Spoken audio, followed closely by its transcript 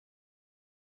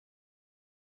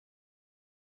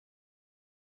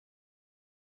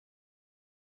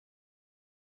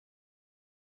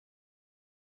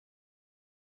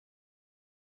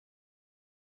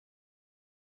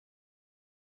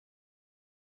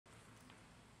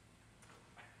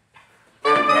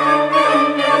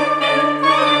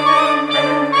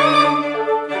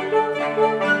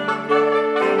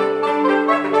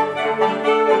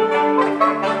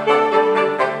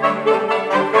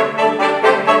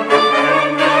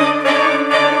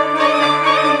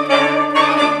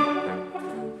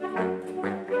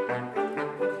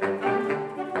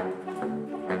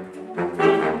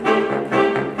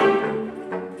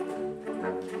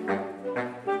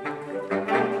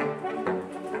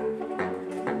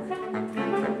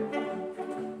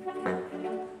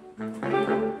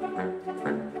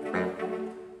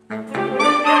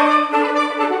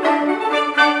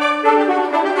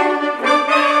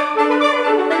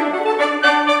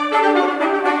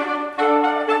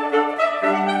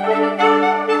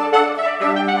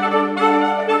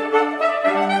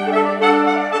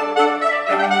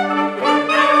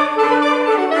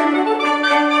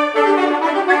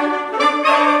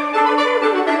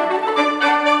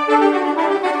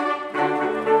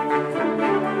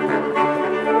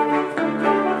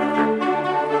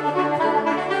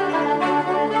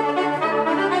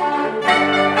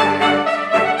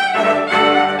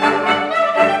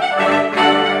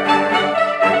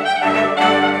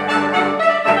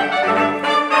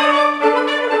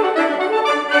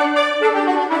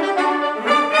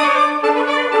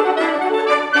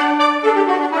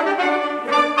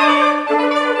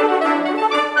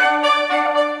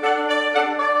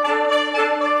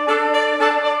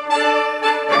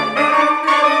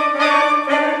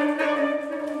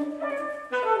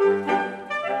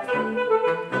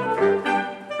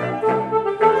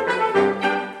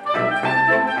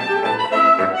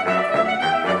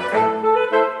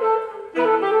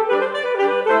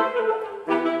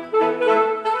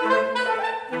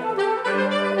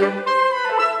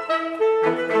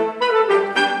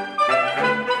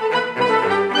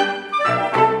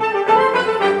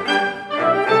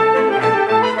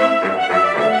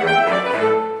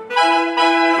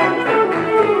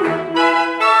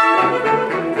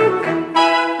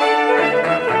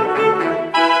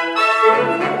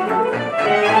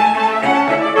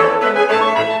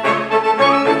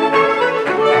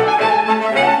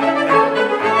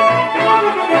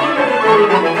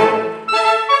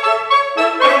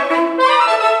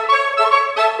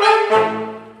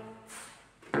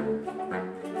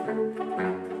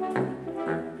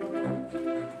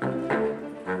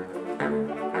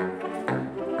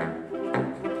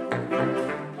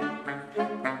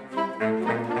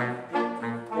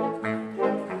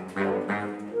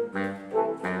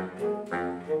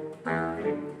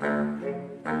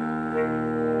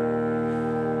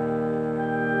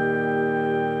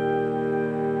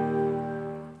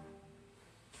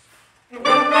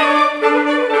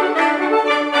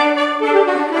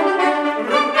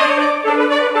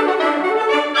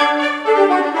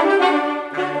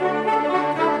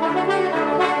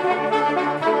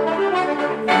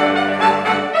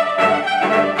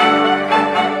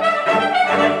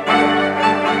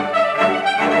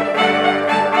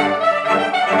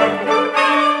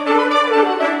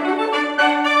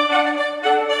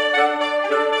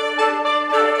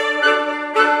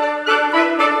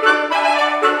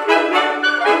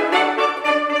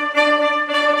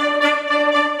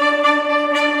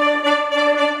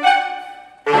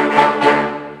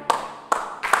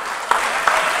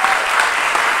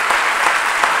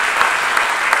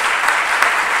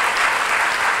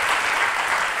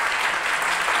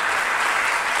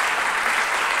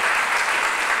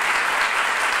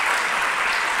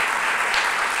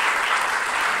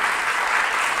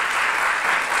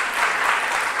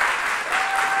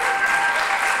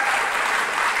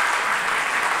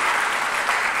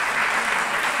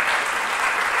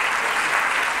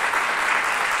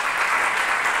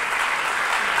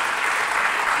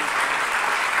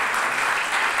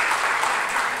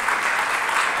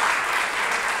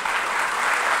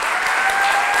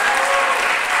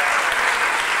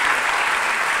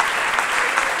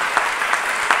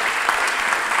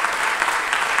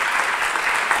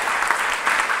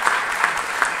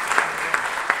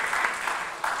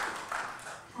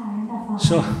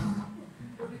So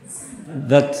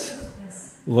that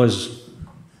was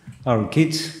our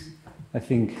kids. I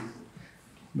think,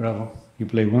 bravo, you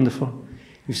play wonderful.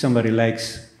 If somebody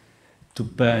likes to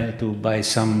buy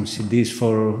some CDs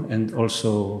for, and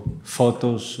also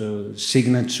photos,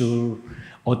 signature,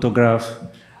 autograph,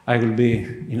 I will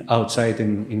be outside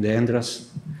in the entrance.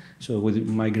 So with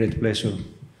my great pleasure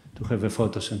to have the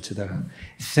photos, etc.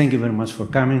 Thank you very much for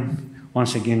coming.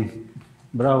 Once again,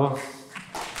 bravo.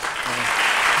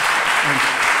 And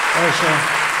also,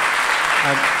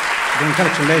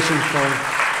 congratulations for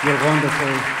your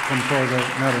wonderful composer,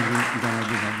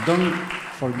 Narendra. Don't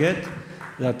forget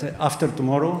that after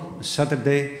tomorrow,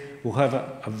 Saturday, we'll have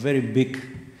a very big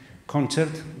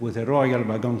concert with the Royal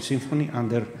Bangkok Symphony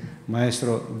under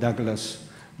Maestro Douglas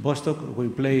Bostock. We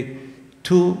play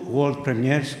 2 world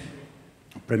premieres,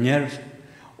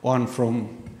 one from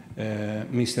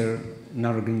Mr.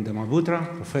 Narendra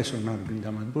Damaputra, Professor Narendra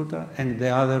Damaputra, and the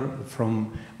other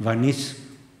from Vanis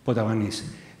Potavanis.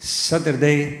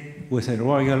 Saturday with the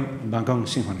Royal Bangkok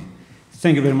Symphony.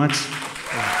 Thank you very much.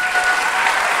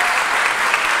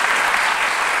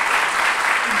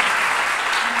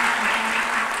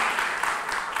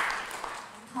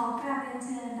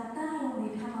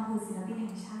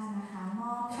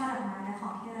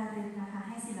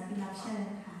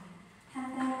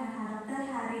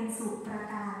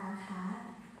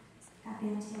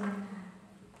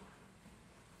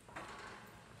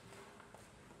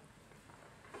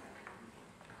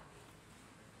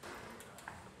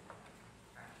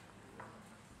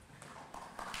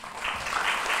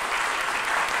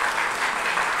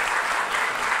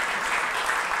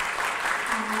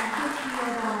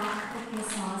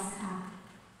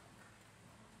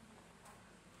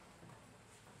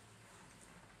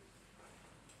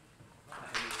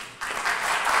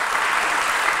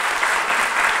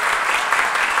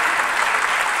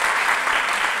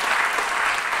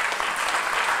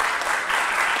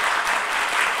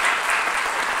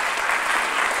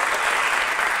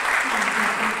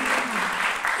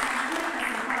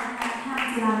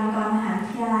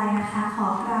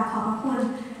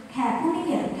แขกผู้มีเ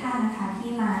กียรติทุกท่านนะคะ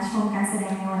ที่มาชมการแสด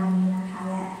งในวันนี้นะคะ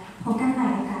และพบกันใหม่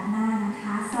ใน